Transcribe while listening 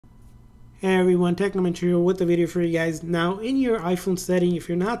Hey everyone, Technomentary here with a video for you guys. Now in your iPhone setting, if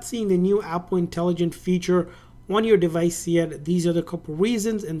you're not seeing the new Apple Intelligence feature on your device yet, these are the couple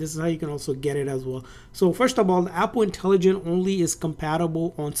reasons, and this is how you can also get it as well. So first of all, the Apple Intelligence only is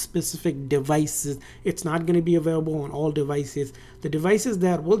compatible on specific devices. It's not going to be available on all devices. The devices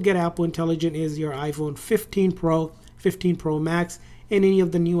that will get Apple Intelligence is your iPhone 15 Pro, 15 Pro Max, and any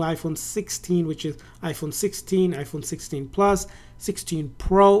of the new iPhone 16, which is iPhone 16, iPhone 16 Plus, 16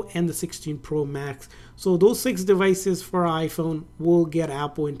 Pro, and the 16 Pro Max. So those 6 devices for iPhone will get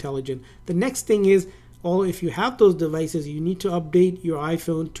Apple Intelligence. The next thing is, if you have those devices, you need to update your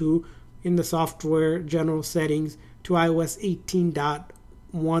iPhone to, in the software general settings, to iOS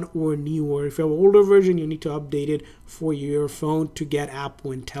 18.1 or newer. If you have an older version, you need to update it for your phone to get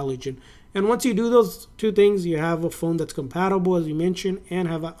Apple Intelligence. And once you do those 2 things, you have a phone that's compatible, as you mentioned, and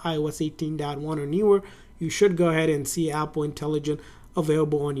have an iOS 18.1 or newer, you should go ahead and see Apple Intelligence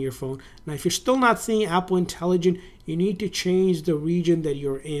available on your phone. Now, if you're still not seeing Apple Intelligence, you need to change the region that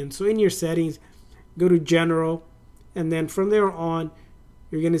you're in. So in your settings, go to General, and then from there on,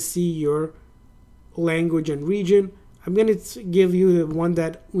 you're going to see your language and region. I'm going to give you the one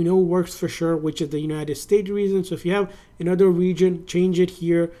that we know works for sure, which is the United States region. So if you have another region, change it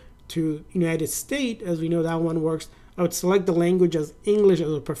here to United States, as we know that one works. I would select the language as English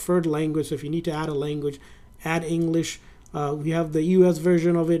as a preferred language. So if you need to add a language, add English. We have the US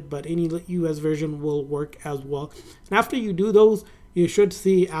version of it, but any US version will work as well. And after you do those, you should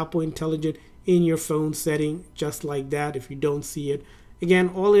see Apple Intelligence in your phone setting just like that. If you don't see it, again,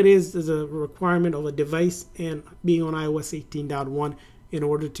 all it is a requirement of a device and being on iOS 18.1 in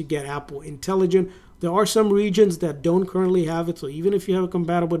order to get Apple Intelligence. There are some regions that don't currently have it, so even if you have a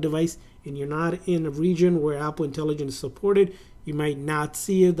compatible device and you're not in a region where Apple Intelligence is supported, you might not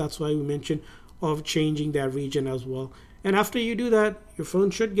see it. That's why we mentioned of changing that region as well. And after you do that, your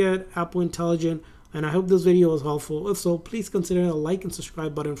phone should get Apple Intelligence. And I hope this video was helpful. If so, please consider the like and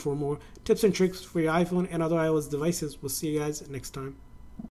subscribe button for more tips and tricks for your iPhone and other iOS devices. We'll see you guys next time.